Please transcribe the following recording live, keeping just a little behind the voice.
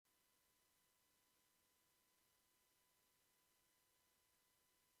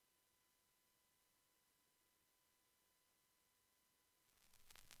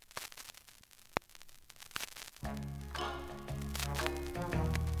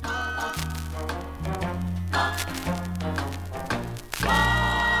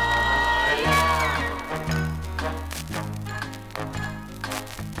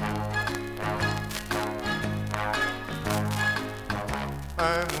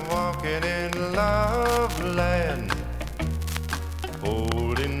walking in love land,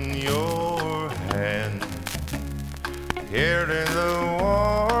 holding your hand, here in the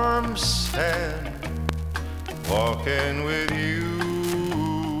warm sand, walking with you,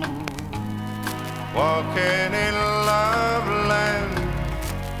 walking in love land,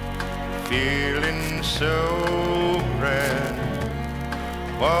 feeling so grand,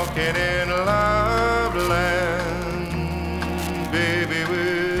 walking in love land, baby,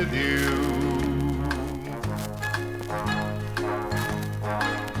 with you.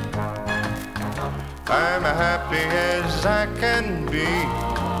 I'm happy as I can be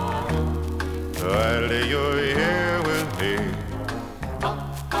while you're here with me,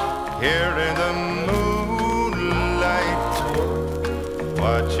 here in the moonlight,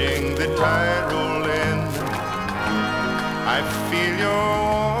 watching the tide roll in. I feel your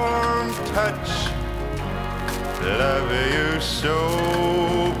warm touch, love you so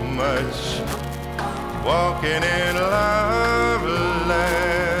much, walking in love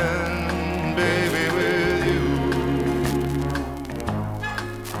land, baby, with you.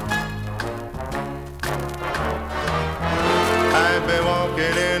 I've been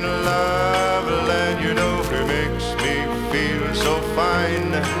walking in love land, you know it makes me feel so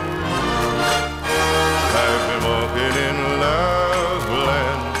fine. I've been walking in love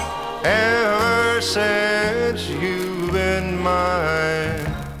land ever since you've been mine.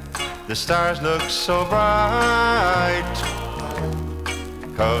 The stars look so bright,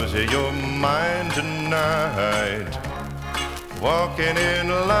 'cause you're mine tonight. Walking in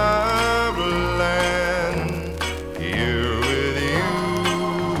love land, here with you.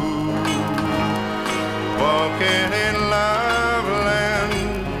 Walking in love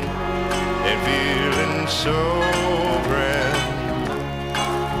land and feeling so grand,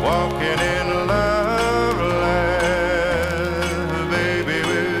 walking in love land, baby,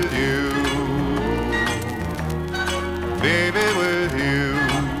 with you, baby, with you,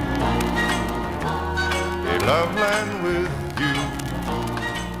 in love land with you,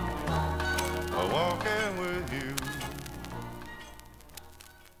 walking with you.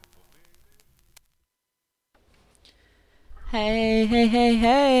 Hey, hey, hey,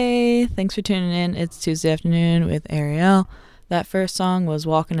 hey. Thanks for tuning in. It's Tuesday afternoon with Ariel. That first song was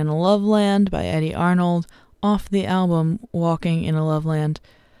Walking in a Love Land by Eddie Arnold off the album Walking in a Love Land.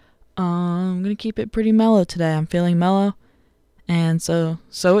 I'm going to keep it pretty mellow today. I'm feeling mellow. And so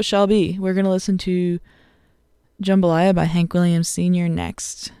it shall be. We're going to listen to Jambalaya by Hank Williams Sr.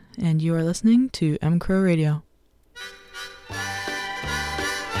 next. And you are listening to mcrowradio.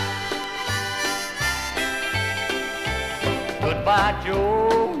 Goodbye,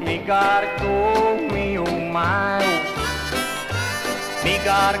 Joe, me gotta go, me oh my oh. Me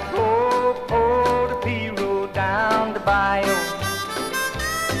gotta go, oh, the P-road down the bayou.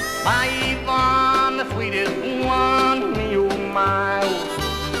 My Yvonne, the sweetest one, me oh my oh.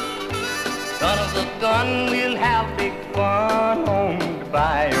 Son of a gun, we'll have big fun on the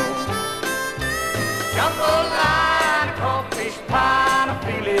bayou. Jambalaya, crawfish pie, and a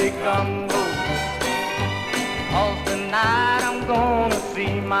filet gumbo. All tonight I'm gonna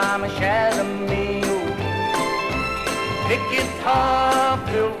see Mama Shazamio. Pick guitar,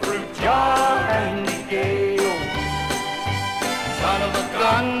 fill fruit jar, and the gale. Son of a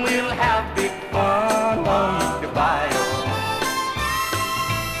gun, we'll have big fun on the bayou.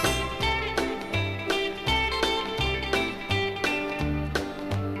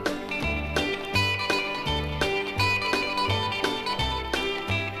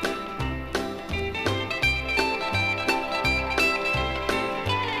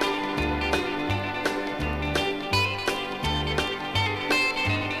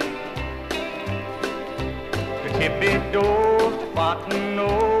 Tippy doors, the bottom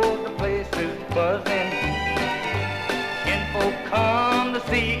nose, the place is buzzing. Kinfolk come to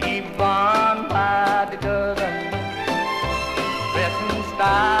see Yvonne by the dozen. Dressing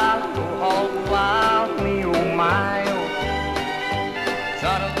style, go all wild, me oh my oh.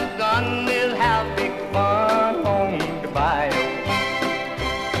 Son of a gun, we'll have big fun on the bayou.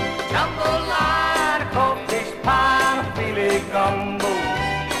 Jambalaya, crawfish pie, and a filet gumbo.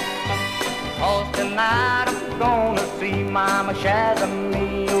 'Cause tonight I'm gonna see Mama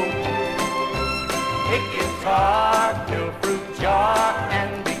Shazamio. Pick guitar, fill fruit jar,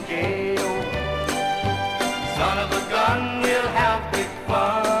 and the gale. Son of a gun, we'll have big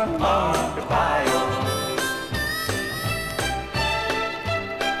fun on the bayou.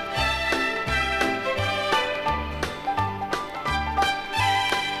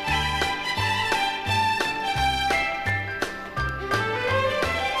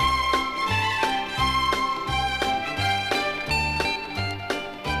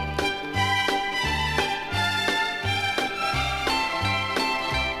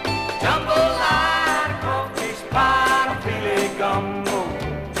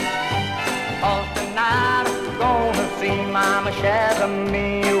 share the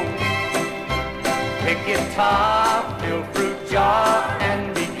meal. Pick guitar, fill fruit jar,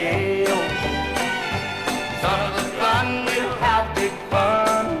 and be gale. Son of the sun, we'll have big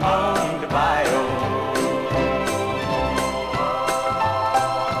fun on the bayou.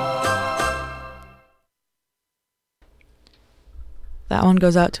 That one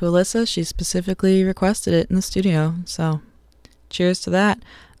goes out to Alyssa. She specifically requested it in the studio, so cheers to that.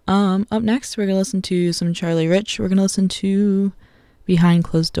 Up next, we're going to listen to some Charlie Rich. We're going to listen to Behind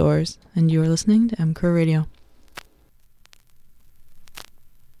Closed Doors, and you are listening to mcrowradio.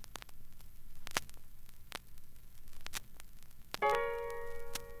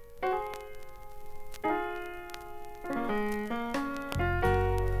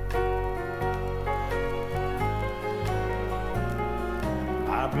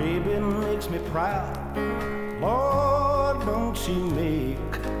 My baby makes me proud. Lord, don't she make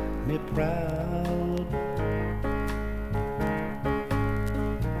me proud.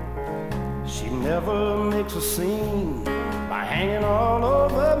 She never makes a scene by hanging all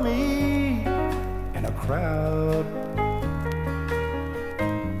over me in a crowd.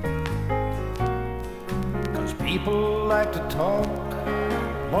 'Cause people like to talk.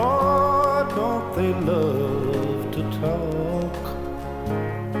 Lord, don't they love to talk.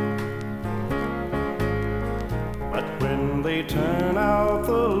 But when they turn out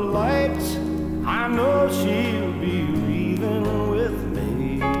the lights, I know she'll be leaving with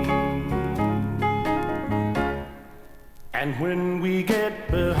me. And when we get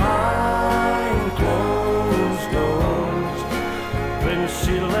behind closed doors, then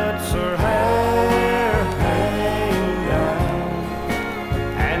she lets her hair hang down,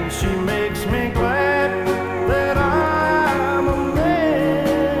 and she makes me glad that I'm a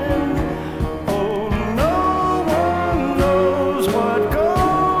man. Oh, no one knows what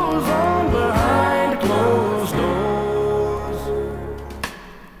goes on behind closed doors.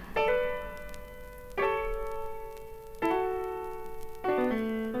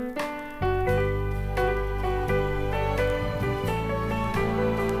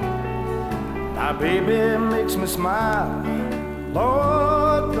 My baby makes me smile.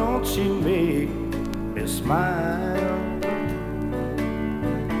 Lord, don't she make me smile.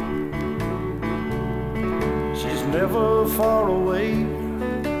 She's never far away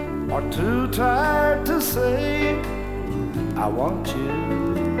or too tired to say, I want you.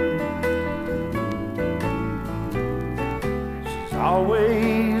 She's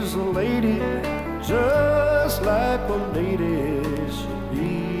always a lady, just like a lady should be.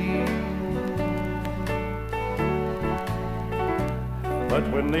 But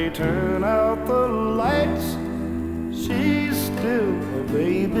when they turn out the lights, she's still a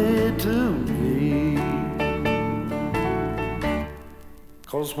baby to me.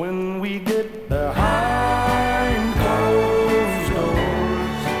 'Cause when we get behind closed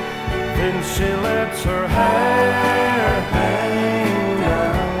doors, then she lets her hair hang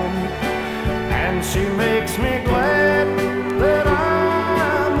down, and she makes me glad that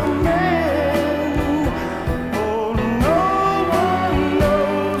I'm a man. Oh, no one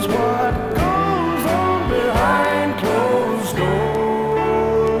knows what goes on behind closed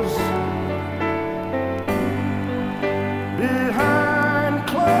doors. Behind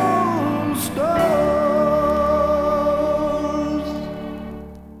closed doors.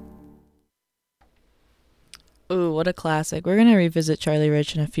 Ooh, what a classic. We're going to revisit Charlie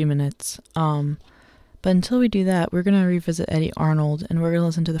Rich in a few minutes. But until we do that, we're going to revisit Eddie Arnold, and we're going to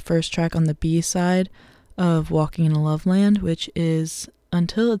listen to the first track on the B side of Walking in a Love Land, which is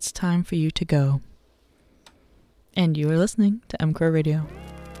Until It's Time for You to Go. And you are listening to mcrowradio.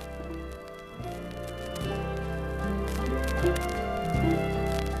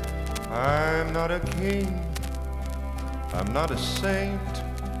 I'm not a king, I'm not a saint,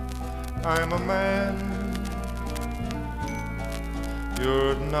 I'm a man.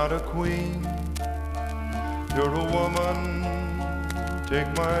 You're not a queen, you're a woman, take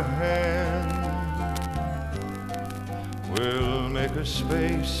my hand. We'll make a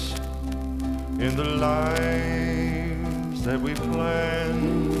space in the lives that we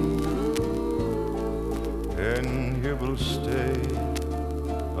planned, and here we'll stay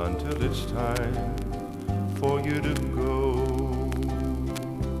until it's time for you to go.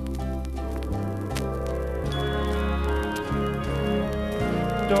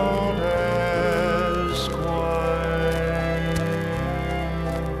 Don't ask why,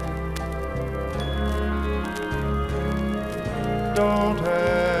 don't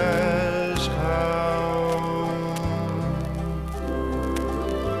ask how,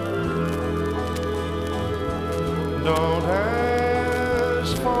 don't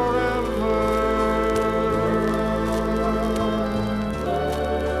ask forever.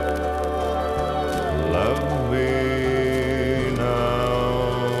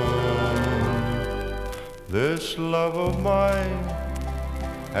 This love of mine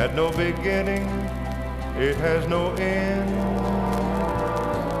had no beginning, it has no end.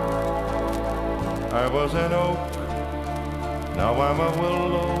 I was an oak, now I'm a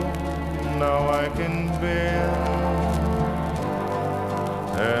willow, now I can bend.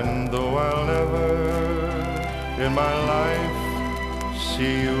 And though I'll never in my life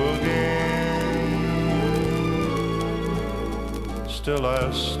see you again, still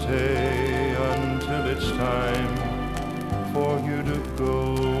I'll stay until it's time for you to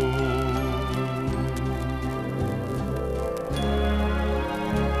go.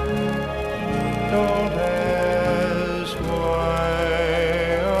 Don't ask why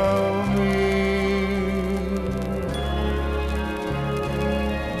of me.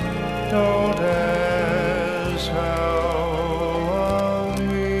 Don't ask how of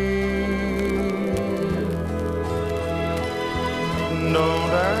me.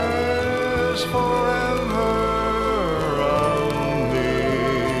 Don't ask forever of me.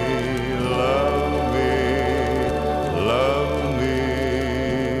 Love me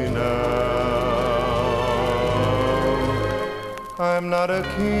now. I'm not a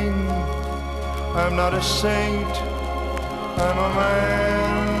king, I'm not a saint, I'm a man.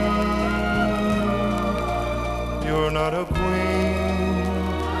 You're not a queen,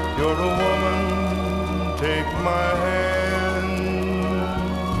 you're a woman, take my hand.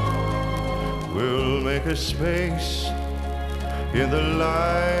 We'll make a space in the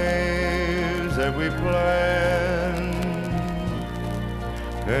lives that we plan,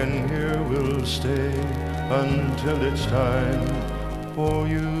 and here we'll stay until it's time for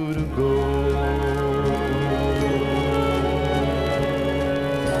you to go.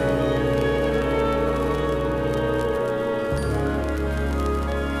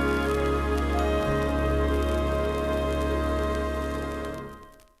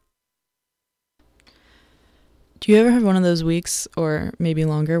 Do you ever have one of those weeks, or maybe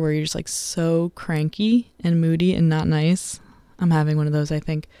longer, where you're just like so cranky and moody and not nice? I'm having one of those, I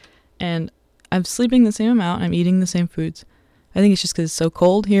think. And I'm sleeping the same amount, I'm eating the same foods. I think it's just because it's so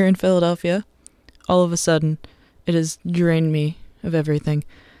cold here in Philadelphia. All of a sudden, it has drained me of everything.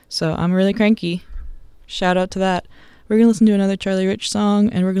 So I'm really cranky. Shout out to that. We're going to listen to another Charlie Rich song,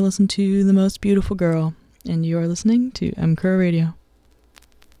 and we're going to listen to The Most Beautiful Girl. And you are listening to mcrowradio.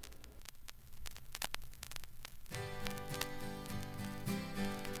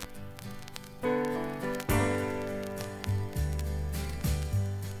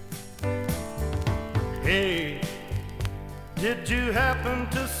 Hey, did you happen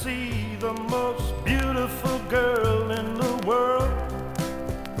to see the most beautiful girl in the world?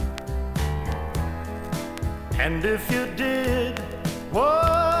 And if you did,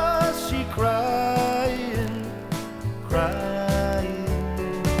 was she crying, crying?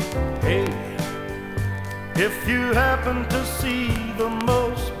 Hey, if you happen to see the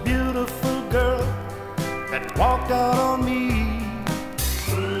most beautiful girl that walked out on me,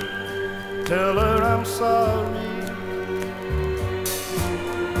 tell her I'm sorry.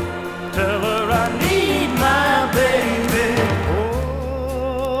 Tell her I need my baby.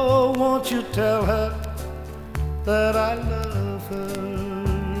 Oh, won't you tell her that I love her?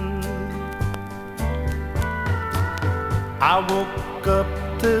 I woke up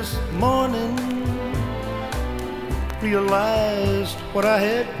this morning, realized what I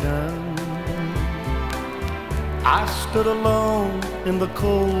had done. I stood alone in the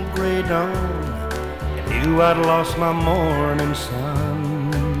cold gray dawn and knew I'd lost my morning sun.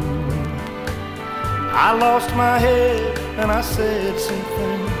 I lost my head and I said some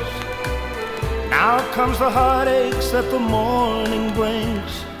things. Now comes the heartaches that the morning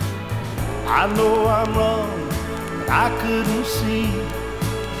brings. I know I'm wrong, but I couldn't see.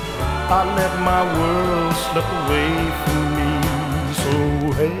 I let my world slip away from me. So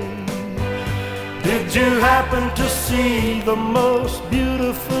hey, did you happen to see the most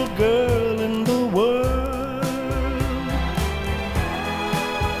beautiful girl in the world?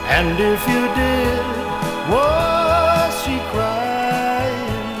 And if you did, was she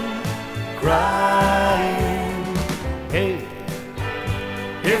crying, crying? Hey,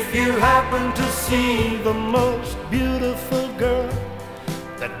 if you happen to see the most beautiful girl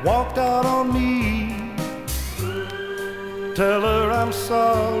that walked out on me, tell her I'm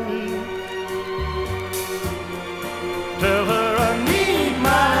sorry. Tell her I need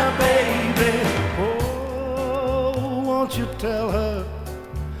my baby. Oh, won't you tell her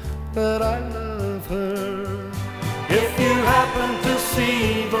that I love her? If you happen to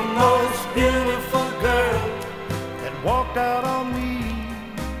see the most beautiful girl that walked out on me,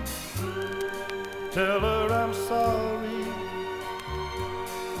 tell her I'm sorry.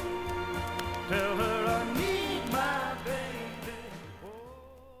 Tell her I need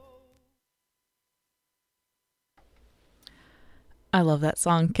I love that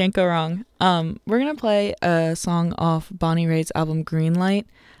song. Can't go wrong. We're gonna play a song off Bonnie Raitt's album Greenlight.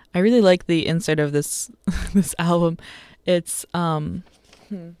 I really like the insert of this this album. It's let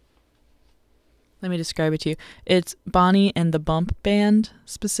me describe it to you. It's Bonnie and the Bump Band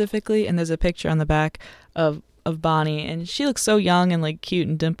specifically, and there's a picture on the back of Bonnie, and she looks so young and like cute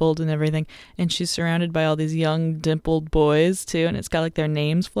and dimpled and everything, and she's surrounded by all these young dimpled boys too, and it's got like their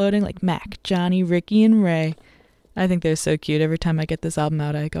names floating like Mac, Johnny, Ricky, and Ray. I think they're so cute. Every time I get this album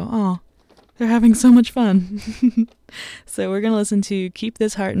out, I go, oh, they're having so much fun. So we're going to listen to Keep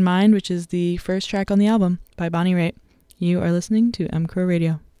This Heart in Mind, which is the first track on the album by Bonnie Raitt. You are listening to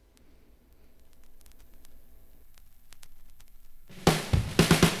mcrowradio.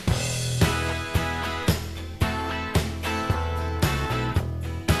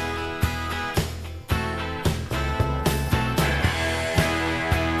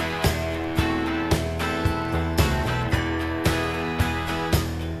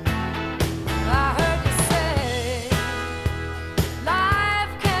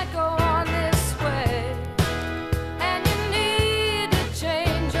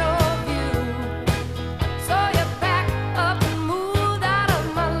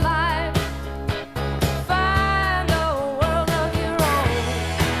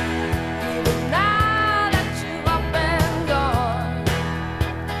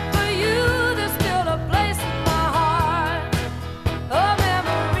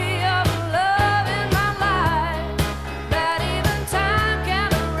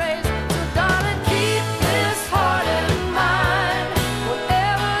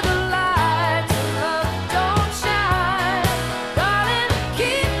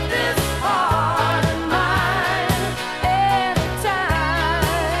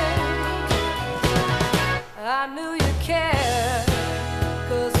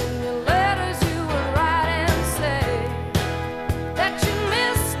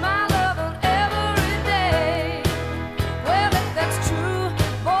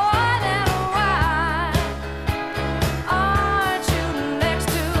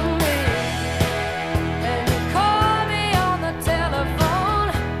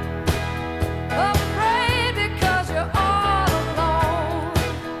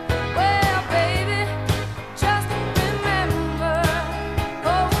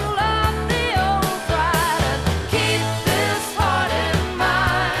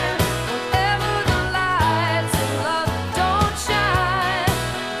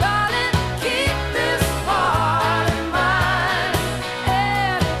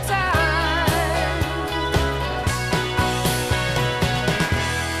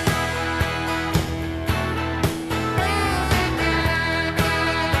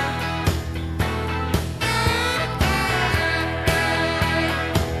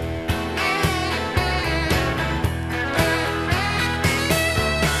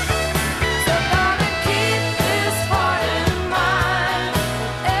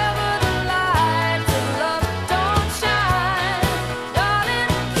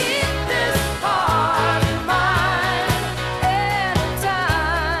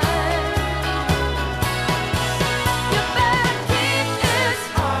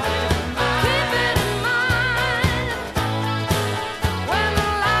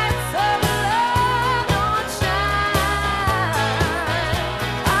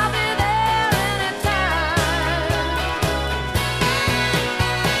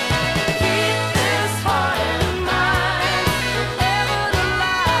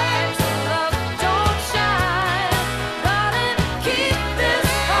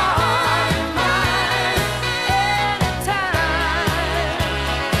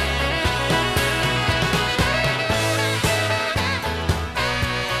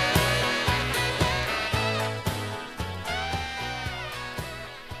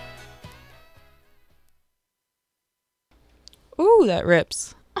 Ooh, that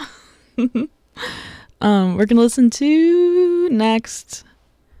rips. We're gonna listen to next.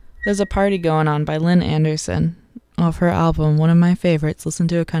 There's a Party Going On by Lynn Anderson off her album, one of my favorites. Listen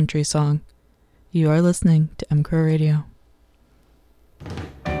to a country song. You are listening to mcrowradio.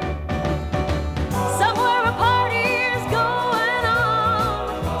 Somewhere a party is going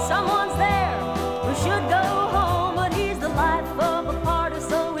on. Someone's there who should go home, but he's the life of a party,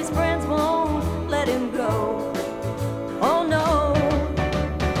 so his friends won't let him go. Oh no,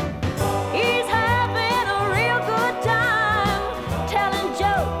 he's having a real good time, telling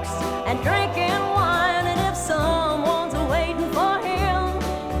jokes and drinking wine, and if someone's waiting for him,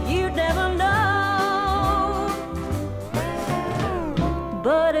 you'd never know.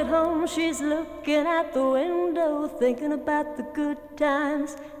 But she's looking at the window, thinking about the good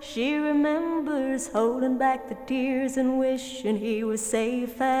times. She remembers holding back the tears and wishing he was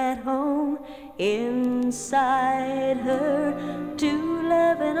safe at home. Inside her, two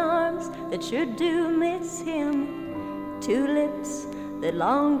loving arms that sure do miss him. Two lips that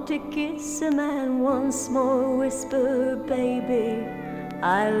long to kiss him, and once more whisper, baby,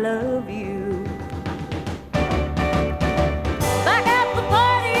 I love you. Back at the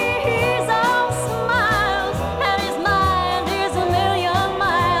party, he's all smiles, and his mind is a million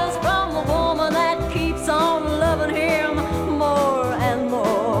miles from the woman that keeps on loving him more and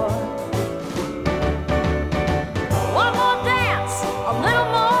more. One more dance, a little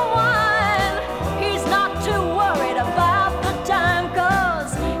more wine. He's not too worried about the time,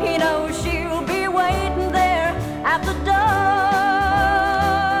 'cause he knows she'll be waiting there at the door.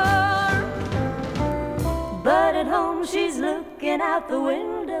 But at home she's looking out the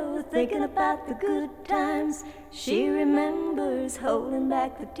window, thinking about the good times. She remembers holding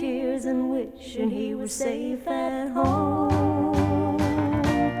back the tears and wishing he was safe at home.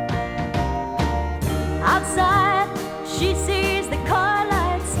 Outside, she sees the car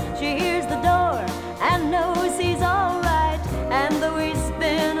lights, she hears the door and knows he's alright. And though he's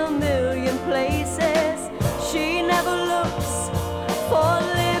been a million places, she never looks for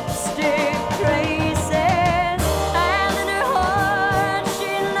lipstick traces. And in her heart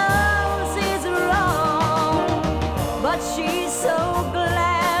she knows he's wrong, but she's so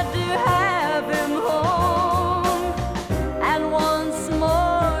glad to have him home. And once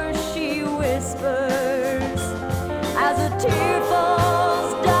more she whispers, as a tear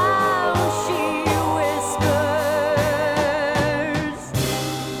falls down, she whispers.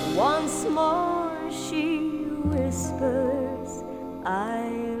 Once more she whispers, I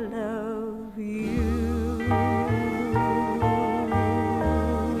love you.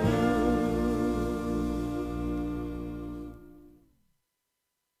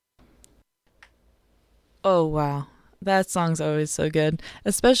 Oh wow, that song's always so good.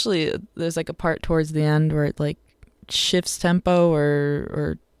 Especially there's like a part towards the end where it like shifts tempo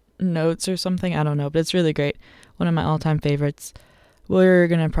or notes or something. I don't know, but it's really great. One of my all-time favorites. We're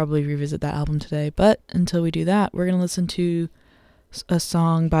gonna probably revisit that album today, but until we do that, we're gonna listen to a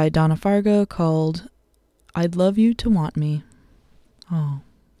song by Donna Fargo called "I'd Love You to Want Me." Oh,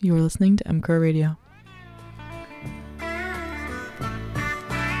 you are listening to mcrowradio.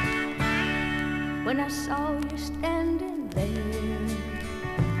 When I saw you standing there,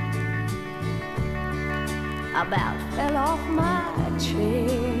 I about fell off my chair.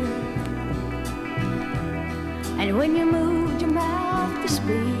 And when you moved your mouth to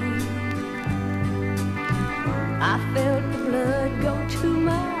speak, I felt the blood go to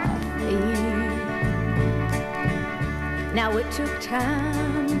my feet. Now it took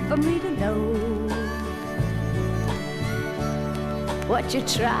time for me to know what you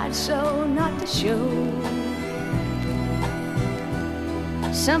tried so not to show.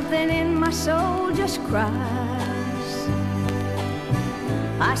 Something in my soul just cries.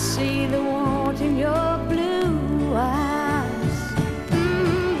 I see the want in your blue eyes.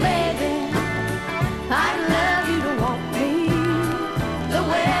 Baby, I'd love you to want me the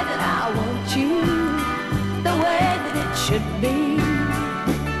way that I want you, the way that it should be.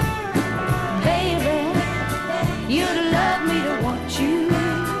 Baby, you'd love me to want you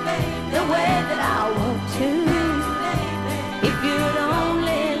the way that I want to, if you'd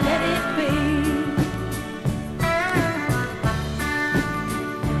only let it be.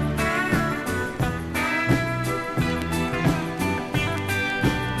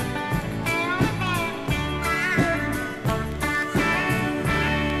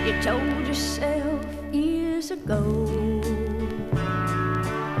 You told yourself years ago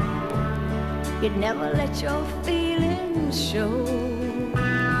you'd never let your feelings show.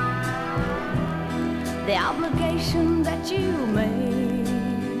 The obligation that you made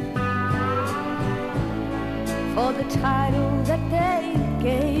for the title that they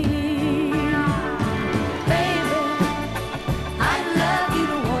gave. Baby, I'd love you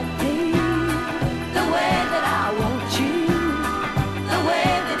to want me the way that I want you, the way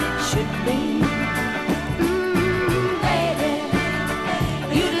that it should be. Baby,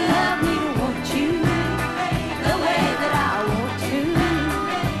 you'd love me to want you the way that I want to,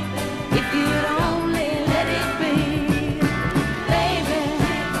 if you'd only let it be. Baby,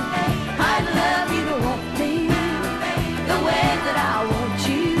 I'd love you to want me the way that I want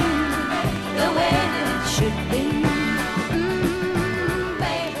you, the way that it should be.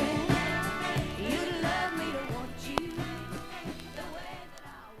 Baby, you'd love me to want you the way that I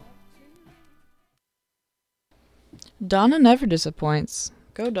want to. Donna never disappoints.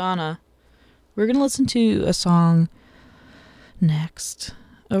 Go Donna. We're going to listen to a song next.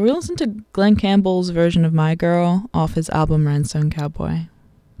 We're going to listen to Glenn Campbell's version of My Girl off his album Rhinestone Cowboy.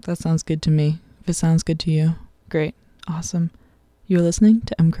 That sounds good to me. If it sounds good to you, great. Awesome. You're listening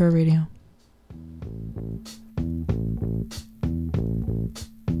to mcrowradio.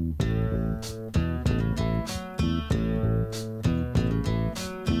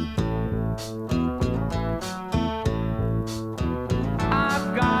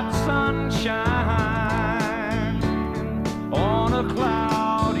 I've got sunshine on a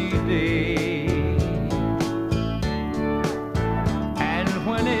cloudy day, and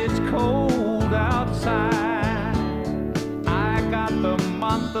when it's cold outside, I got the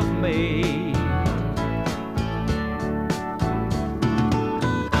month of May.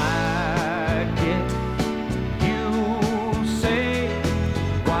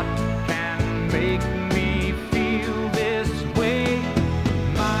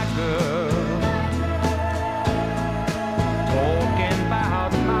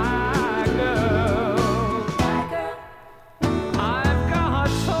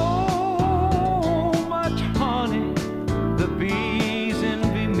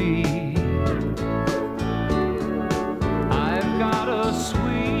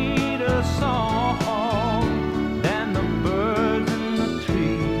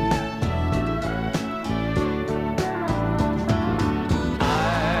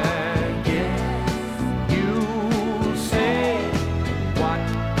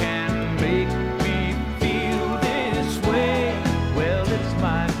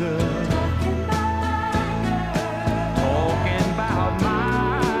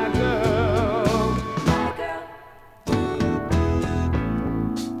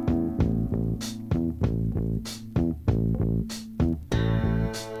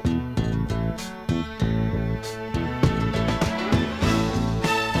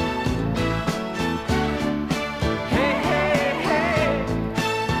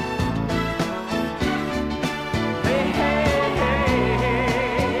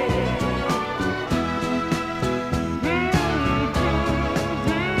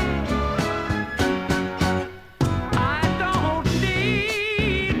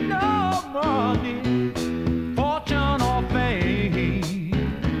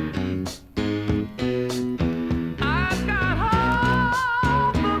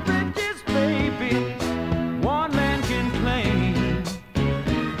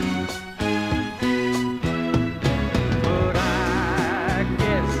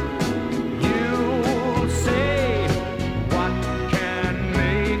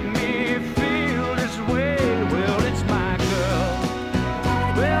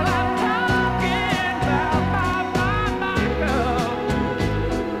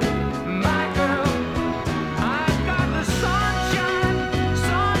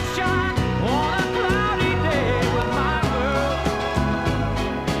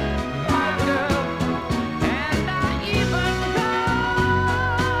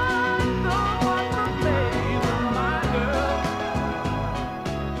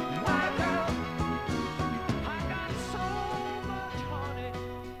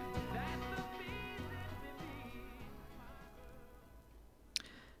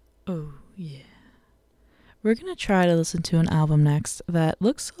 Oh, yeah. We're going to try to listen to an album next that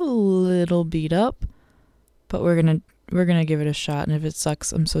looks a little beat up, but we're going to give it a shot, and if it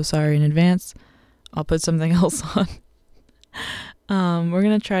sucks, I'm so sorry in advance. I'll put something else on. We're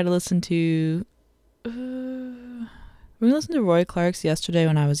going to try to listen to we're going to listen to Roy Clark's Yesterday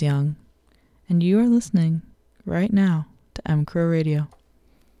When I Was Young. And you are listening right now to mcrowradio.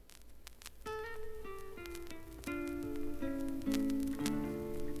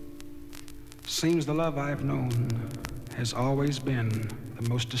 Seems the love I've known has always been the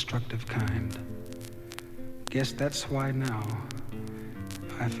most destructive kind. Guess that's why now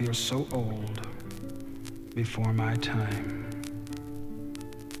I feel so old before my time.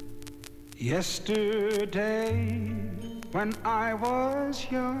 Yesterday, when I was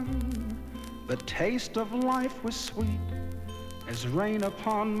young, the taste of life was sweet as rain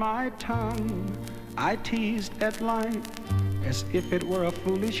upon my tongue. I teased at life as if it were a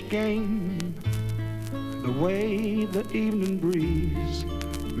foolish game. The way the evening breeze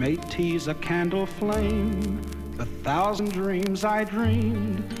may tease a candle flame, the thousand dreams I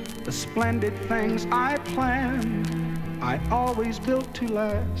dreamed, the splendid things I planned, I always built to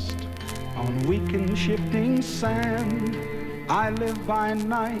last on weak and shifting sand. I live by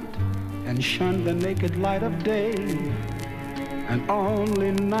night and shun the naked light of day, and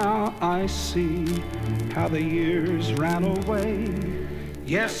only now I see how the years ran away.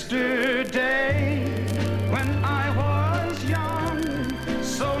 Yesterday, when I was young,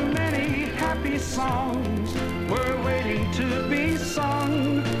 So many happy songs were waiting to be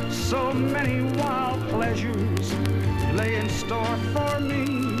sung. So many wild pleasures lay in store for me,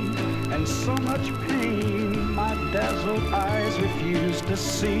 and so much pain my dazzled eyes refused to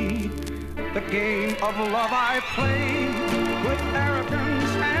see. The game of love I played with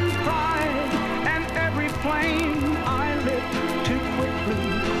arrogance and pride, and every flame I lit too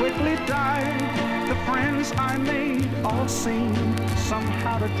quickly died. The friends I made all seemed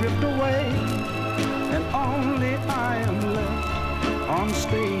somehow to drift away, and only I am left on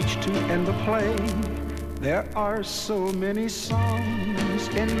stage to end the play. There are so many songs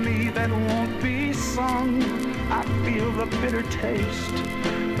in me that won't be sung. I feel the bitter taste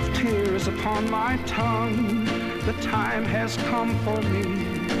of tears upon my tongue. The time has come for me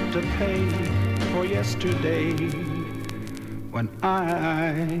to pay for yesterday, when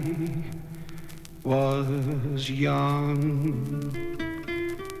I was young.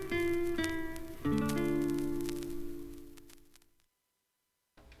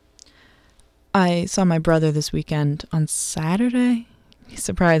 I saw my brother this weekend on Saturday.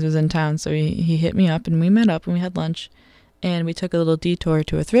 Surprise was in town, so he hit me up and we met up and we had lunch, and we took a little detour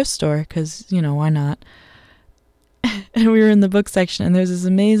to a thrift store because, you know, why not? And we were in the book section, and there's this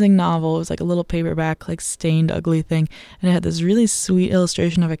amazing novel. It was like a little paperback, like stained, ugly thing, and it had this really sweet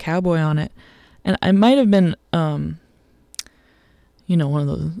illustration of a cowboy on it. And I might have been, you know,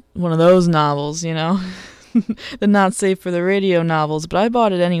 one of those novels, you know, the not safe for the radio novels. But I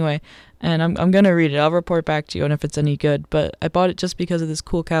bought it anyway. And I'm going to read it. I'll report back to you on if it's any good. But I bought it just because of this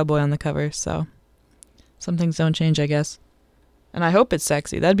cool cowboy on the cover. So some things don't change, I guess. And I hope it's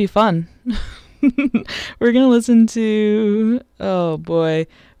sexy. That'd be fun. We're going to listen to... Oh, boy.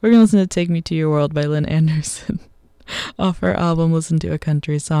 We're going to listen to Take Me to Your World by Lynn Anderson off her album Listen to a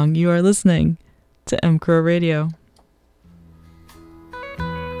Country Song. You are listening to mcrowradio.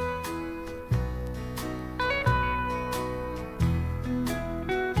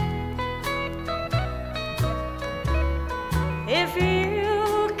 If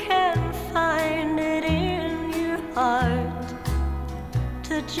you can find it in your heart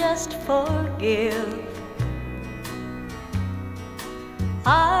to just forgive,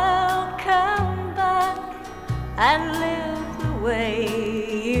 I'll come back and live the way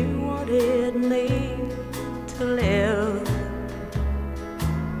you wanted me to live.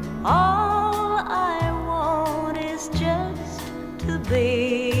 All I want is just to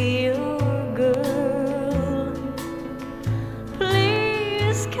be your girl.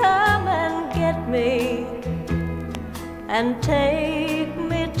 Please come and get me and take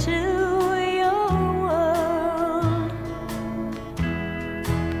me to your world.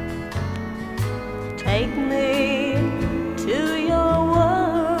 Take me to your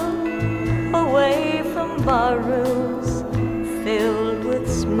world, away from barrooms filled with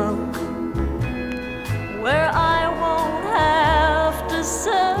smoke, where I won't have to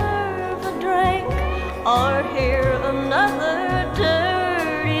serve a drink or hear another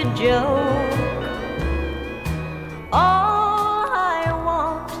dirty joke. All I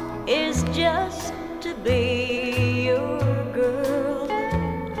want is just to be your girl.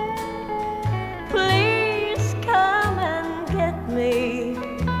 Please come and get me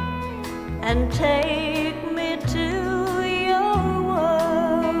and take me to your world.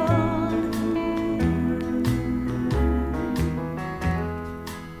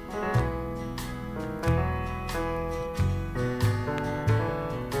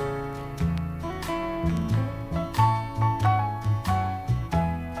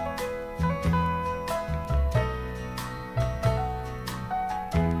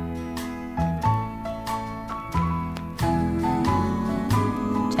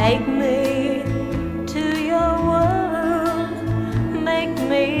 Take me to your world, make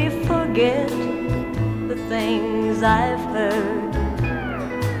me forget the things I've heard,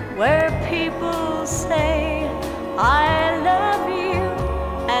 where people say I love you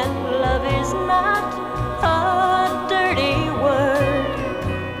and love is not a dirty word.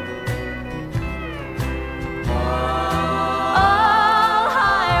 All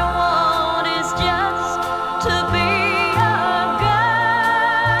I want is just to be a girl.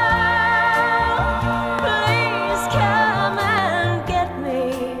 Please come and get me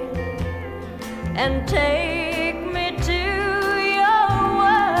and take me to your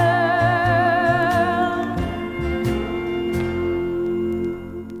world.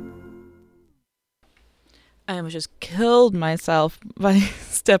 I almost just killed myself by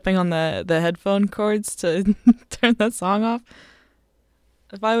stepping on the headphone cords to turn that song off.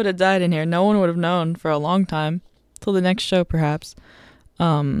 If I would have died in here, no one would have known for a long time. Till the next show, perhaps.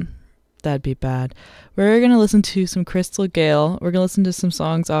 I That'd be bad. We're going to listen to some Crystal Gale. We're going to listen to some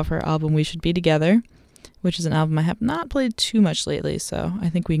songs off her album We Should Be Together, which is an album I have not played too much lately, so I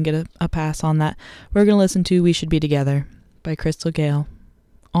think we can get a pass on that. We're going to listen to We Should Be Together by Crystal Gale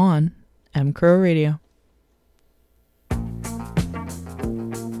on mcrowradio.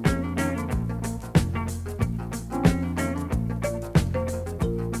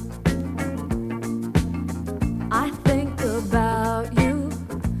 I think about you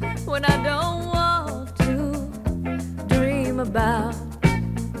when I don't want to dream about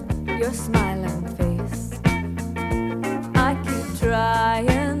your smiling face. I keep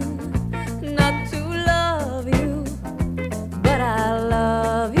trying not to love you, but I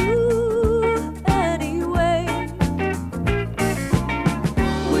love you anyway.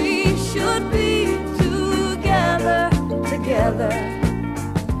 We should be together, together.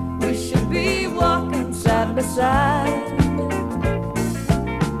 We should be walking side by side.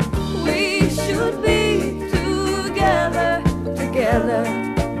 We should be together, together,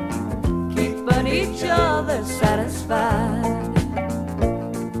 keeping each other satisfied.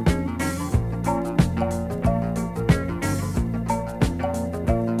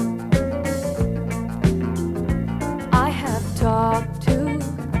 I have talked to,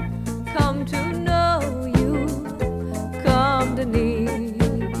 come to know you, come to need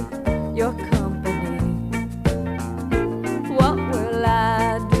your company. What will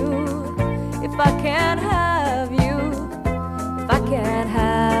I do if I can't have you? If I can't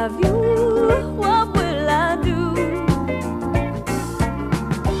have you, what will I do?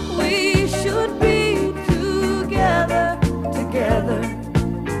 We should be together, together.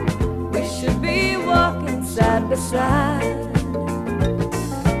 We should be walking side by side.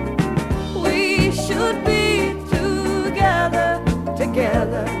 We should be together,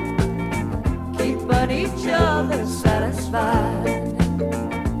 together, keeping each other satisfied.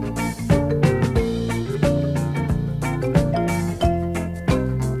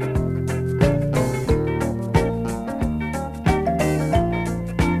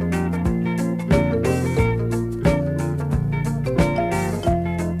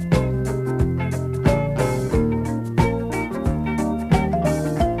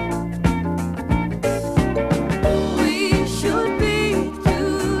 We should be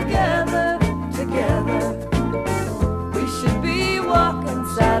together, together. We should be walking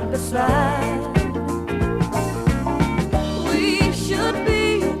side by side. We should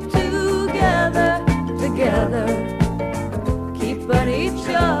be together, together, keeping each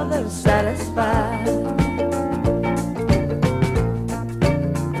other satisfied.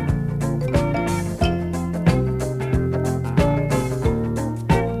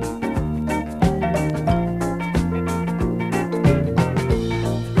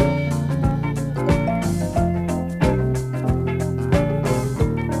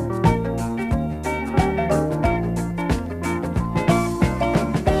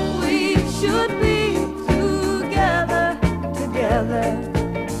 We should be together, together.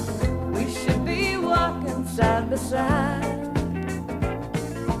 We should be walking side by side.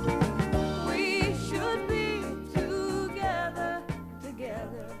 We should be together,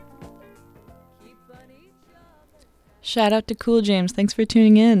 together, keeping each other. Shout out to Cool James. Thanks for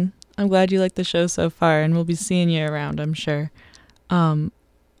tuning in. I'm glad you liked the show so far, and we'll be seeing you around, I'm sure. On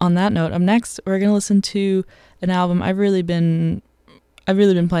that note, up next, we're going to listen to an album I've really been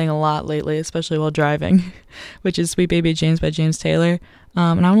playing a lot lately, especially while driving, which is Sweet Baby James by James Taylor.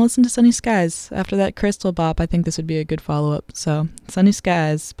 And I want to listen to Sunny Skies. After that Crystal Bop, I think this would be a good follow-up. So, Sunny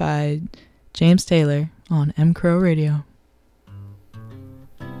Skies by James Taylor on mcrowradio.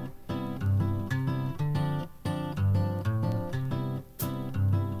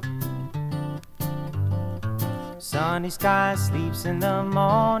 Sunny sky sleeps in the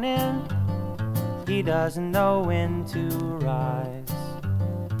morning. He doesn't know when to rise.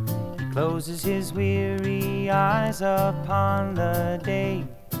 He closes his weary eyes upon the day.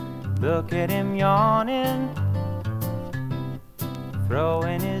 Look at him yawning,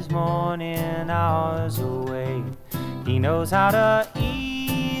 throwing his morning hours away. He knows how to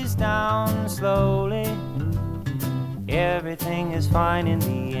ease down slowly. Everything is fine in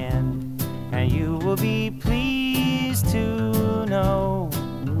the end, and you will be pleased to know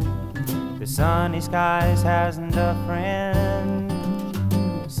the sunny skies hasn't a friend.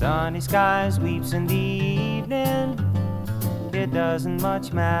 Sunny skies weeps in the evening. It doesn't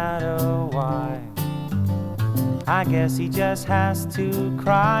much matter why. I guess he just has to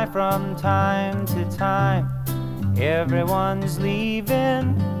cry from time to time. Everyone's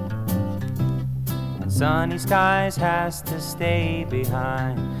leaving, and sunny skies has to stay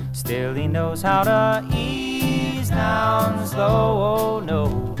behind. Still he knows how to ease down slow, oh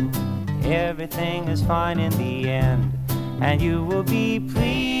no. everything is fine in the end. And you will be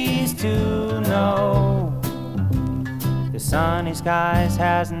pleased to know the sunny skies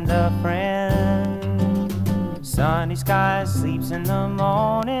hasn't a friend. Sunny skies sleeps in the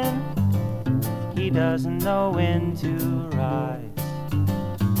morning. He doesn't know when to rise.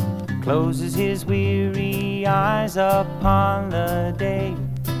 Closes his weary eyes upon the day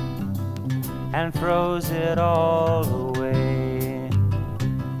and throws it all away.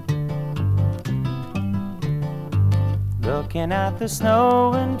 Looking at the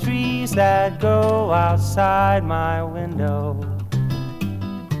snow and trees that go outside my window.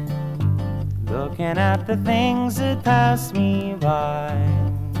 Looking at the things that pass me by.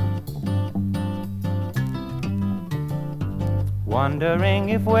 Wondering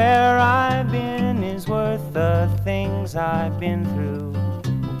if where I've been is worth the things I've been through.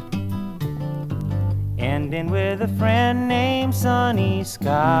 Ending with a friend named Sunny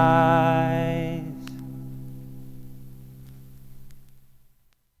Skies.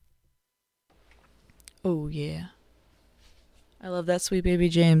 Oh yeah. I love that, Sweet Baby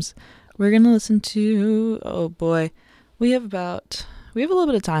James. We're going to listen to, oh boy, we have a little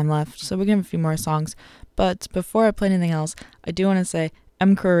bit of time left, so we're going to have a few more songs. But before I play anything else, I do want to say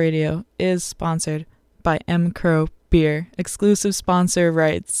Crow Radio is sponsored by Crow Beer. Exclusive sponsor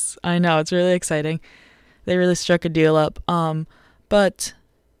rights. I know, it's really exciting. They really struck a deal up. But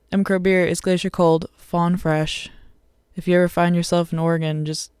Crow Beer is glacier cold, fawn fresh. If you ever find yourself in Oregon,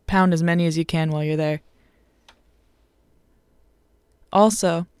 just pound as many as you can while you're there.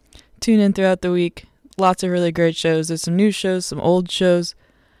 Also, tune in throughout the week. Lots of really great shows. There's some new shows, some old shows.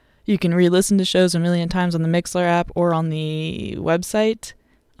 You can re-listen to shows a million times on the Mixler app or on the website,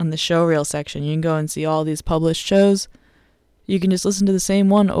 on the show reel section. You can go and see all these published shows. You can just listen to the same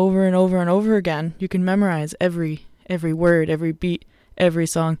one over and over and over again. You can memorize every word, every beat, every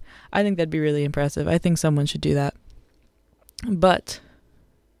song. I think that'd be really impressive. I think someone should do that. But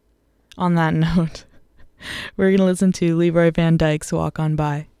on that note, we're going to listen to Leroy Van Dyke's Walk On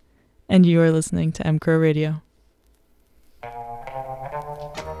By. And you are listening to Crow Radio.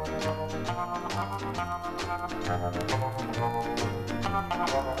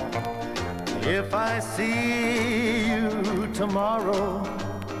 If I see you tomorrow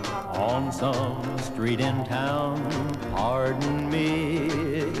on some street in town, pardon me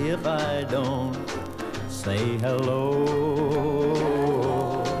if I don't say hello.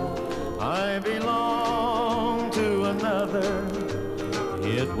 I belong to another.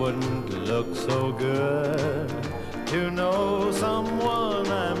 It wouldn't look so good to know someone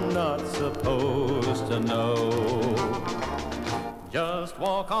I'm not supposed to know. Just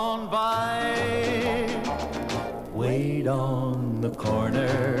walk on by, wait on the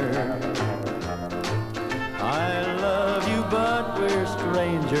corner. I love you, but we're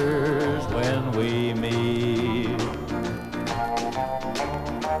strangers when we meet.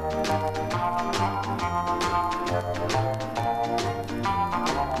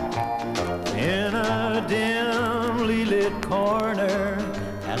 In a dimly lit corner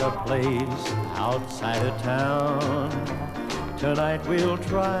at a place outside of town, tonight we'll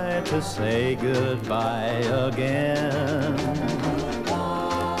try to say goodbye again.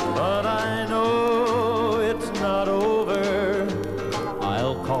 But I know it's not over.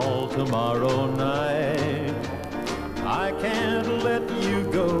 I'll call tomorrow night. I can't let you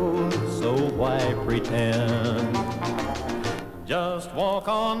go, so why pretend? Just walk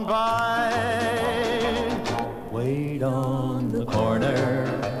on by, wait on the corner.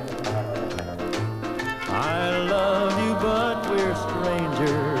 I love you, but we're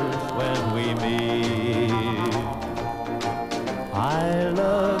strangers when we meet. I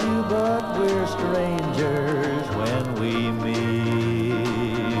love you, but we're strangers when we meet.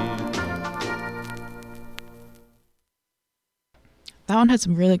 That one had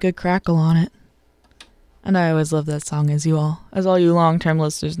some really good crackle on it. And I always love that song, as all you long-term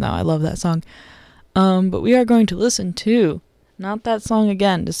listeners know. I love that song. But we are going to listen to, not that song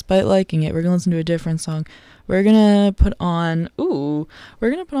again, despite liking it. We're going to listen to a different song. We're going to put on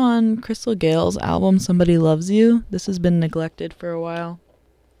Crystal Gale's album, Somebody Loves You. This has been neglected for a while.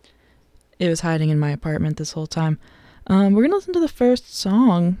 It was hiding in my apartment this whole time. We're going to listen to the first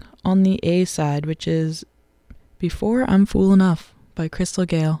song on the A side, which is Before I'm Fool Enough by Crystal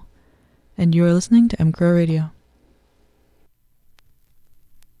Gale. And you are listening to Crow Radio.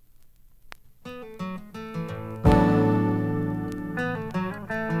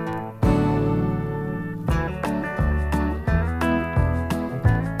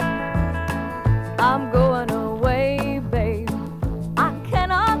 I'm going away, babe. I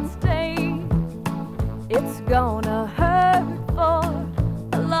cannot stay. It's gonna hurt for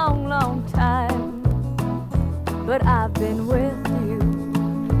a long, long time.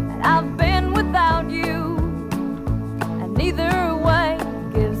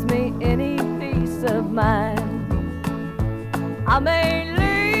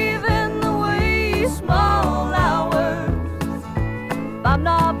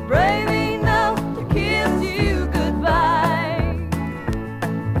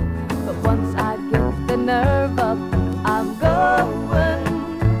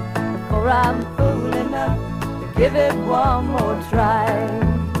 give it one more try.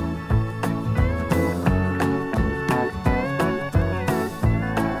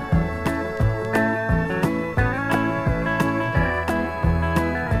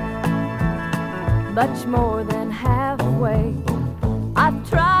 Much more than halfway, I've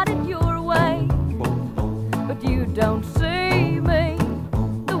tried it your way, but you don't see me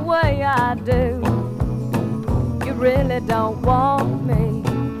the way I do. You really don't want me,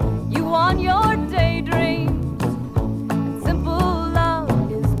 you want your daydreams, and simple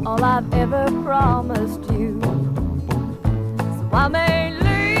love is all I've ever promised you. So I may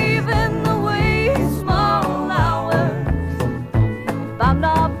leave in the wee small hours if I'm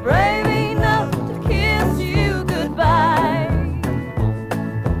not brave enough to kiss you goodbye.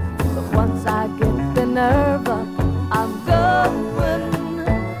 But once I get the nerve up, I'm going,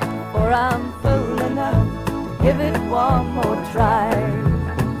 for I'm fool enough to give it one more try.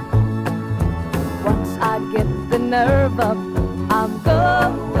 Once I get the nerve up, I'm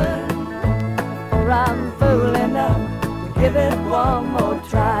going, for I'm fool enough to give it one more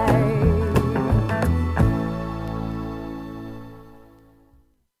try.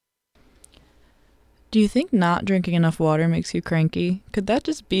 Do you think not drinking enough water makes you cranky? Could that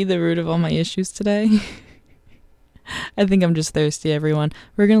just be the root of all my issues today? I think I'm just thirsty, everyone.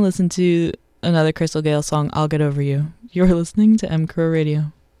 We're going to listen to another Crystal Gayle song, I'll Get Over You. You're listening to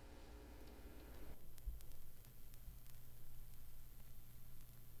mcrowradio.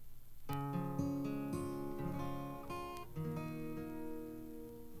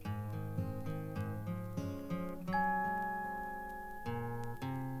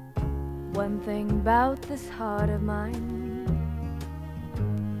 One thing about this heart of mine,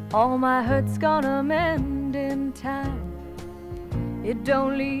 all my hurt's gonna mend in time. It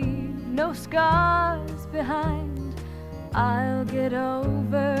don't leave no scars behind. I'll get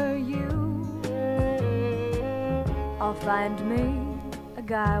over you. I'll find me a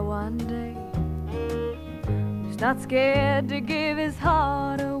guy one day who's not scared to give his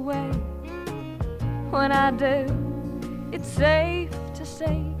heart away. When I do, it's safe to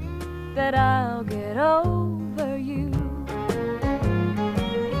say that I'll get over you.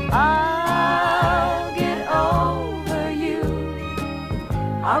 I'll get over you.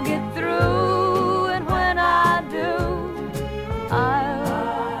 I'll get through, and when I do,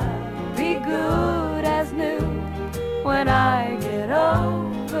 I'll be good as new. When I get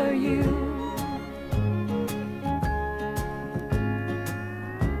over you,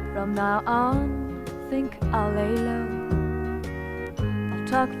 from now on, think I'll lay low.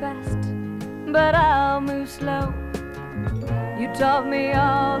 Talk fast, but I'll move slow. You taught me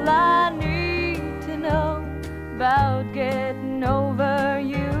all I need to know about getting over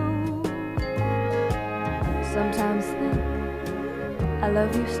you. Sometimes think I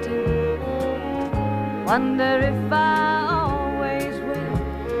love you still. Wonder if I always will.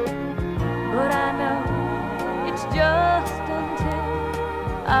 But I know it's just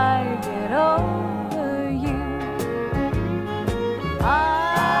until I get over you.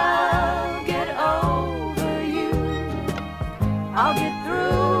 I'll get over you. I'll get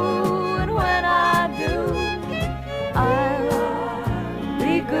through, and when I do, I'll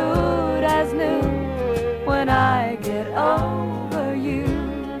be good as new. When I get over you.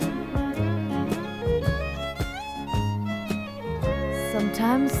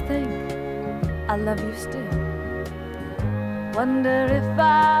 Sometimes think I love you still. Wonder if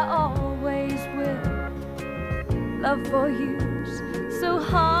I always will. Love for you's so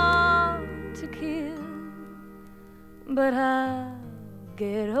hard to kill, but I'll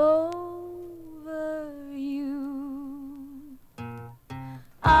get over you.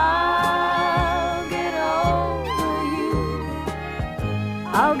 I'll get over you.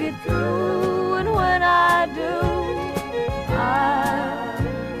 I'll get through, and when I do, I'll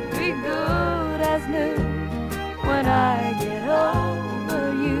be good as new. When I get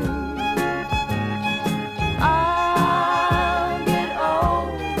over you, I'll get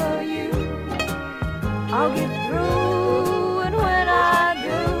over you. I'll get through, and when I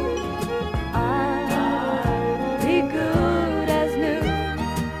do, I'll be good as new.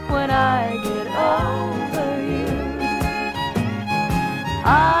 When I get over you,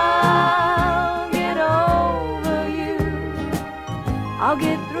 I'll get over you. I'll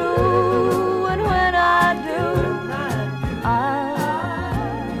get through, and when I do,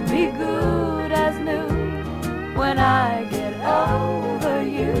 I'll be good as new. When I get over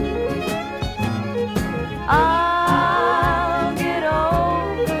you,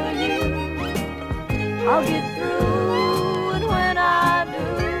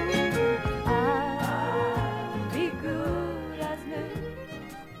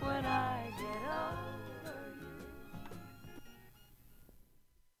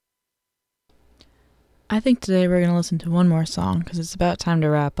 think today we're going to listen to one more song because it's about time to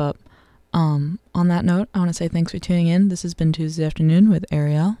wrap up. On that note, I want to say thanks for tuning in. This has been Tuesday Afternoon with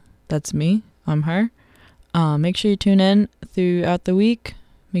Ariel. That's me. I'm her. Make sure you tune in throughout the week.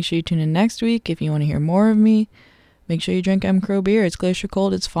 Make sure you tune in next week if you want to hear more of me. Make sure you drink mcrow beer. It's glacier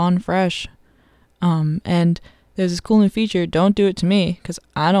cold. It's fawn fresh. And there's this cool new feature. Don't do it to me because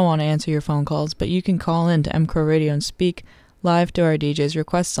I don't want to answer your phone calls, but you can call in to mcrowradio and speak live to our DJs,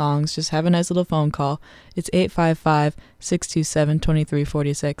 request songs, just have a nice little phone call. It's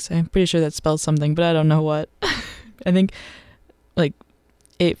 855-627-2346. I'm pretty sure that spells something, but I don't know what. I think like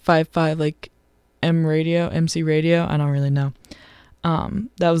 855 like MC radio. I don't really know.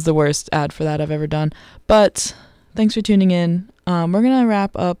 That was the worst ad for that I've ever done. But thanks for tuning in. We're gonna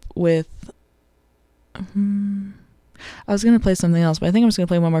wrap up with I was gonna play something else, but I think I'm just gonna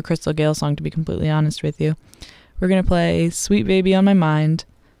play one more Crystal Gale song, to be completely honest with you. We're going to play Sweet Baby on My Mind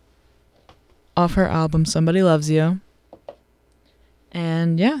off her album Somebody Loves You.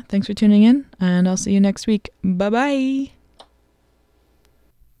 And yeah, thanks for tuning in, and I'll see you next week. Bye-bye.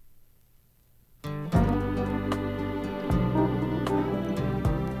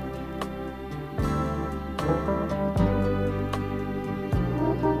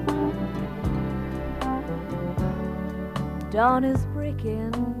 Dawn is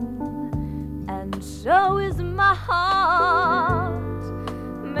breaking, and so is my heart.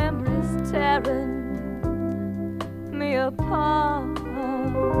 Memories tearing me apart.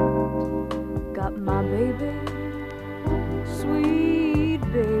 Got my baby, sweet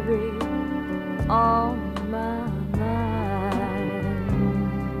baby, on my mind.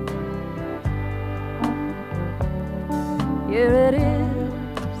 Here it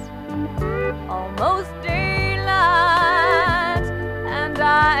is, almost daylight, and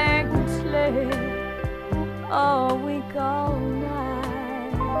I can sleep all week, all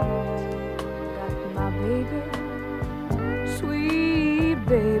night. Got my baby, sweet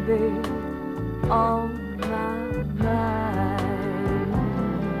baby, on my mind.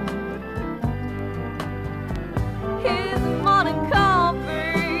 His morning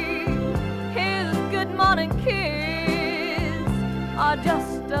coffee, his good morning kiss are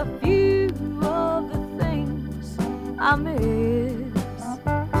just a few of the things I miss.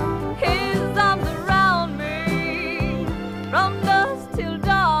 His arms around me from dusk till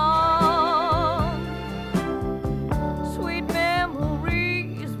dawn. Sweet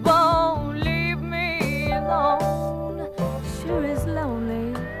memories won't leave me alone. Sure is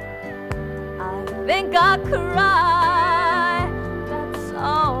lonely, I think I'll cry. That's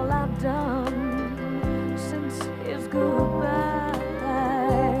all I've done since his goodbye.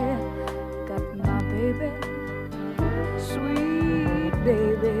 Got my baby, sweet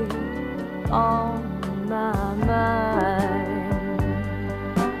baby, on my mind.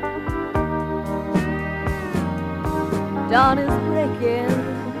 Dawn is breaking,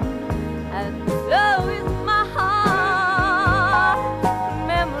 and so is my heart.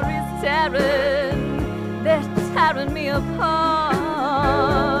 Memories tearing, they're tearing me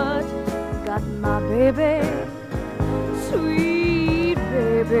apart. Got my baby, sweet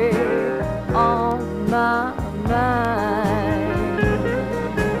baby, on my mind.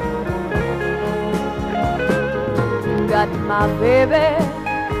 Got my baby,